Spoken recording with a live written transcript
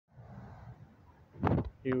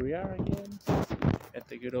Here we are again at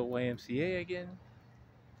the good old YMCA again.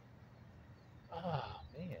 Oh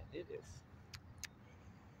man, it is.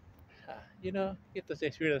 Get those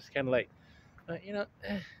experiences kind of like, uh, you know,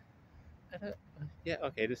 I don't, yeah,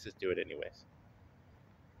 okay, let's just do it anyways.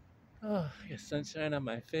 Oh, got sunshine on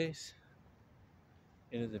my face.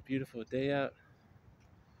 It is a beautiful day out.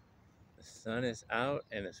 The sun is out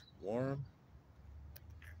and it's warm.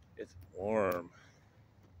 It's warm.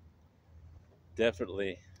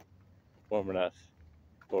 Definitely warm enough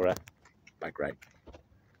for a bike ride.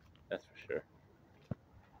 That's for sure.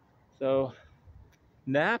 So,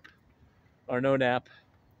 nap or no nap?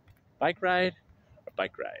 Bike ride or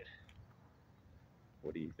bike ride?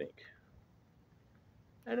 What do you think?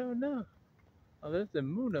 I don't know. Oh, there's the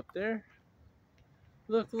moon up there.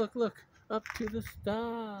 Look, look, look. Up to the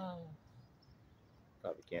stars.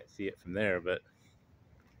 Probably can't see it from there, but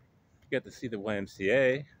you got to see the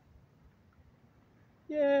YMCA.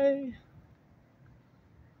 Yay!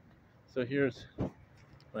 So here's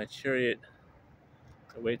my chariot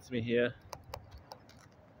awaits me here.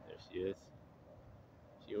 There she is.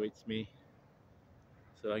 She awaits me.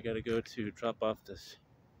 So I gotta go to drop off this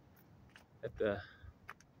at the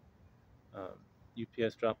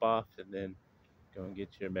UPS drop off and then go and get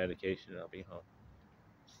your medication and I'll be home.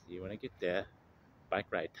 See you when I get there. Bike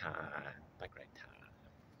ride time. Bike ride time.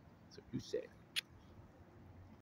 So you say.